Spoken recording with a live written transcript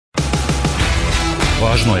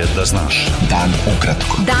Važno je da znaš. Dan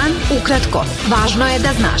ukratko. Dan ukratko. Važno je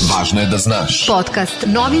da znaš. Važno je da znaš. Podcast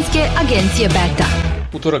novinske agencije Beta.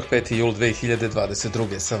 Utorak 5. jul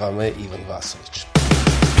 2022. Sa vama je Ivan Vasović.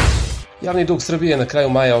 Javni dug Srbije na kraju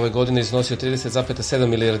maja ove godine iznosio 30,7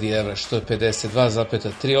 milijardi evra, što je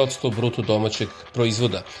 52,3% bruto domaćeg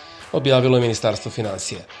proizvoda, objavilo je Ministarstvo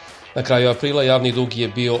finansija. Na kraju aprila javni dug je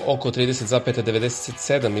bio oko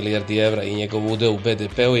 30,97 milijardi evra i njegov udeo u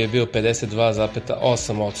BDP-u je bio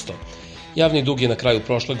 52,8%. Javni dug je na kraju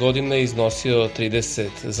prošle godine iznosio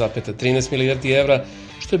 30,13 milijardi evra,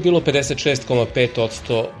 što je bilo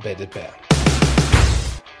 56,5% BDP-a.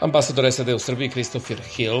 Ambasador SAD u Srbiji Christopher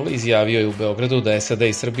Hill izjavio je u Beogradu da SAD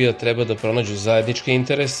i Srbija treba da pronađu zajedničke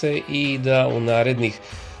interese i da u narednih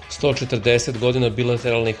 140 godina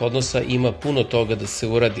bilateralnih odnosa ima puno toga da se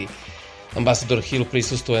uradi. Ambasador Hill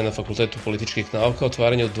prisustvuje na Fakultetu političkih nauka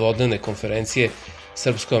otvaranju dvodnevne konferencije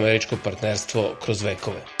Srpsko-američko partnerstvo kroz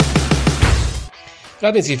vekove.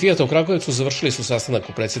 Radnici Fijata u Kragujevcu završili su sastanak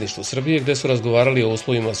u predsjedništvu Srbije gde su razgovarali o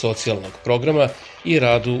uslovima socijalnog programa i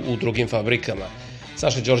radu u drugim fabrikama.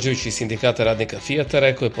 Saša Đorđević iz Sindikata radnika Fijata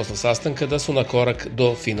rekao je posle sastanka da su na korak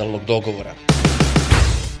do finalnog dogovora.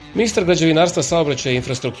 Ministar građevinarstva, saobraćaja i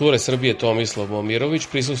infrastrukture Srbije Tomislav Momirović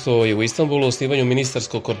prisustvovao je u Istanbulu osnivanju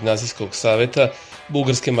ministarskog koordinacijskog saveta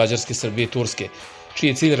Bugarske, Mađarske, Srbije i Turske, čiji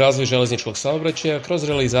je cilj razvoj železničkog saobraćaja kroz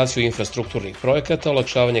realizaciju infrastrukturnih projekata,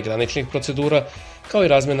 olakšavanje graničnih procedura, kao i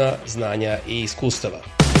razmena znanja i iskustava.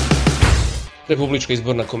 Republička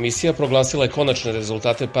izborna komisija proglasila je konačne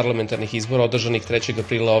rezultate parlamentarnih izbora održanih 3.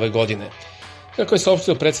 aprila ove godine. Kako je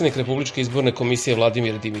saopštio predsednik Republičke izborne komisije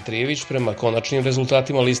Vladimir Dimitrijević, prema konačnim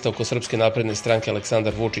rezultatima lista oko Srpske napredne stranke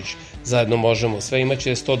Aleksandar Vučić Zajedno možemo sve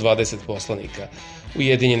imaće 120 poslanika,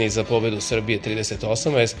 Ujedinjeni za pobedu Srbije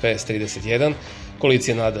 38, SPS 31,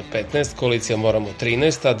 Koalicija Nada 15, Koalicija Moramo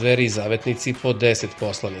 13, a Dveri i Zavetnici po 10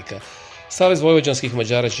 poslanika. Savez vojvođanskih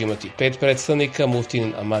Mađara će imati 5 predstavnika,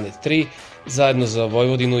 Muftinin Amanet 3, Zajedno za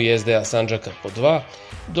Vojvodinu i SDA Sandžaka po 2,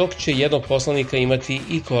 dok će jednog poslanika imati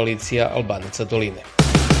i Koalicija Albanaca Doline.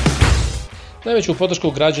 Najveću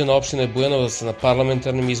podršku građana opštine Bujanovac na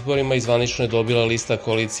parlamentarnim izborima zvanično je dobila lista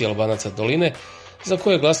Koalicije Albanaca Doline, za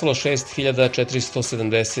koje je glasalo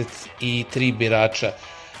 6.473 birača,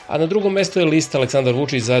 a na drugom mestu je lista Aleksandar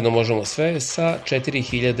Vučić Zajedno možemo sve sa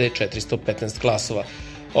 4.415 glasova.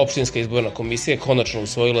 Opštinska izborna komisija je konačno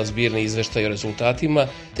usvojila zbirni izveštaj o rezultatima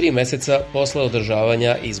 3 meseca posle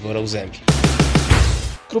održavanja izbora u zemlji.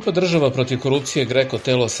 Grupa država protiv korupcije Greko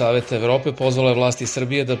telo Saveta Evrope pozvala je vlasti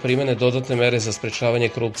Srbije da primene dodatne mere za sprečavanje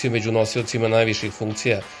korupcije među nosiocima najviših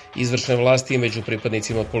funkcija izvršne vlasti i među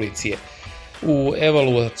pripadnicima policije. U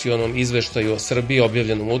evaluacionom izveštaju o Srbiji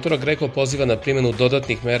objavljenom utorak Greko poziva na primjenu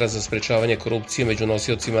dodatnih mera za sprečavanje korupcije među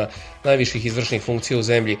nosiocima najviših izvršnih funkcija u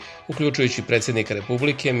zemlji, uključujući predsjednika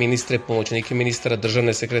Republike, ministre, pomoćnike ministara,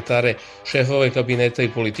 državne sekretare, šefove kabineta i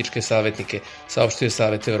političke savjetnike, saopštio je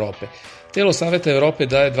Savet Evrope. Telo Saveta Evrope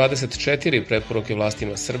daje 24 preporuke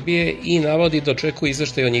vlastima Srbije i navodi da očekuje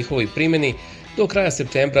izveštaj o njihovoj primjeni do kraja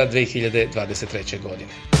septembra 2023. godine.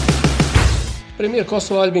 Premijer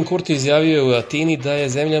Kosova Aljbin Kurti izjavio je u Atini da je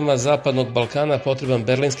zemljama Zapadnog Balkana potreban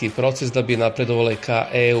berlinski proces da bi napredovale ka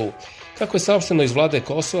EU. Kako je saopšteno iz vlade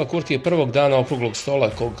Kosova, Kurti je prvog dana okruglog stola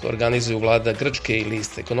kog organizuju vlada Grčke i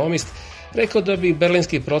list Ekonomist rekao da bi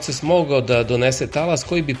berlinski proces mogao da donese talas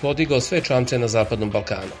koji bi podigao sve čamce na Zapadnom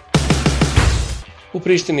Balkanu. U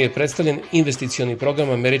Prištini je predstavljen investicioni program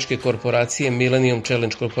američke korporacije Millennium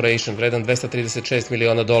Challenge Corporation vredan $236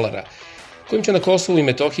 miliona, kojim će na Kosovu i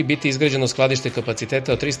Metohiji biti izgrađeno skladište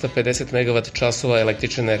kapaciteta od 350 MWh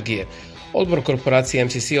električne energije. Odbor korporacije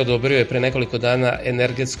MCC odobrio je pre nekoliko dana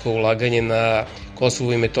energetsko ulaganje na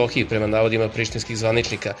Kosovu i Metohiji prema navodima prištinskih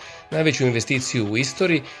zvaničnika, najveću investiciju u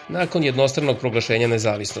istoriji nakon jednostranog proglašenja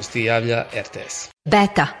nezavisnosti, javlja RTS.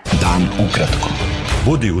 Beta. Dan ukratko.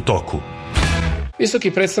 Budi u toku.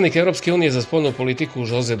 Visoki predstavnik Evropske unije za spoljnu politiku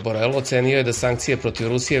Josep Borrell ocenio je da sankcije protiv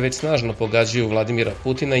Rusije već snažno pogađaju Vladimira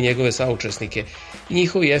Putina i njegove saučesnike i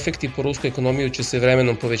njihovi efekti po rusku ekonomiju će se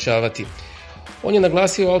vremenom povećavati. On je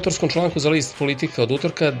naglasio u autorskom članku za list Politika od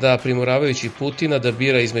utorka da primoravajući Putina da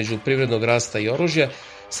bira između privrednog rasta i oružja,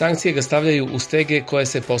 sankcije ga stavljaju u stege koje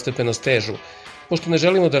se postepeno stežu. Pošto ne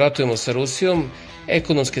želimo da ratujemo sa Rusijom,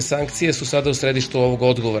 ekonomske sankcije su sada u središtu ovog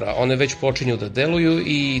odgovora. One već počinju da deluju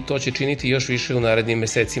i to će činiti još više u narednim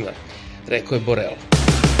mesecima, rekao je Borrell.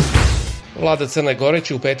 Vlada Crne Gore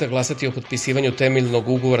će u petak glasati o potpisivanju temeljnog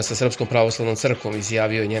ugovora sa Srpskom pravoslavnom crkvom,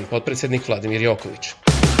 izjavio je njen potpredsednik Vladimir Joković.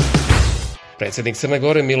 Predsednik Crne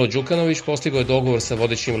Gore Milo Đukanović postigao je dogovor sa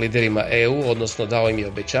vodećim liderima EU, odnosno dao im je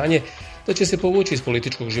obećanje da će se povući iz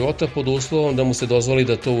političkog života pod uslovom da mu se dozvoli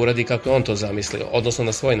da to uradi kako je on to zamislio, odnosno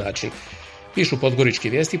na svoj način, pišu podgoričke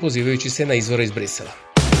vijesti pozivajući se na izvore iz Brisela.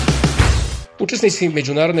 Učesnici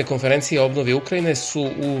međunarodne konferencije o obnovi Ukrajine su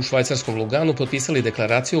u švajcarskom Luganu potpisali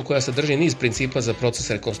deklaraciju koja sadrži niz principa za proces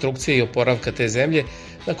rekonstrukcije i oporavka te zemlje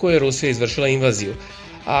na kojoj je Rusija izvršila invaziju,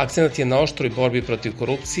 a akcenat je na oštroj borbi protiv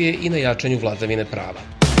korupcije i na jačanju vladavine prava.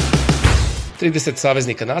 30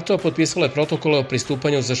 saveznika NATO-a potpisalo je protokole o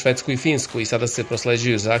pristupanju za Švedsku i Finsku i sada se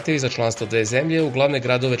prosleđuju zahtevi za članstvo dve zemlje u glavne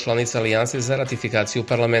gradove članica alijanse za ratifikaciju u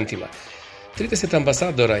parlamentima. 30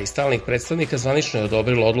 ambasadora i stalnih predstavnika zvanično je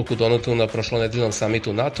odobrilo odluku donetu na prošlonedeljnom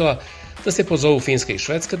samitu NATO-a da se pozovu Finska i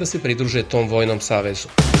Švedska da se pridruže tom vojnom savezu.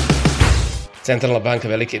 Centralna banka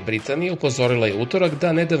Velike Britanije upozorila je utorak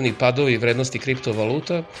da nedavni padovi vrednosti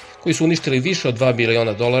kriptovaluta, koji su uništili više od $2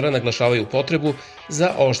 biliona, naglašavaju potrebu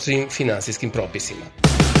za oštrim finansijskim propisima.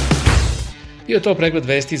 Bio je to pregled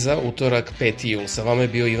vesti za utorak 5. jul. Sa vama je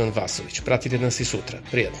bio Ivan Vasović. Pratite nas i sutra.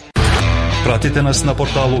 Prijatno. Pratite nas na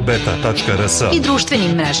portalu beta.rs I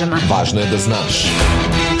društvenim mrežama. Važno je da znaš.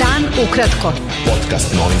 Dan ukratko.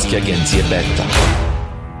 Podcast novinske agencije Beta.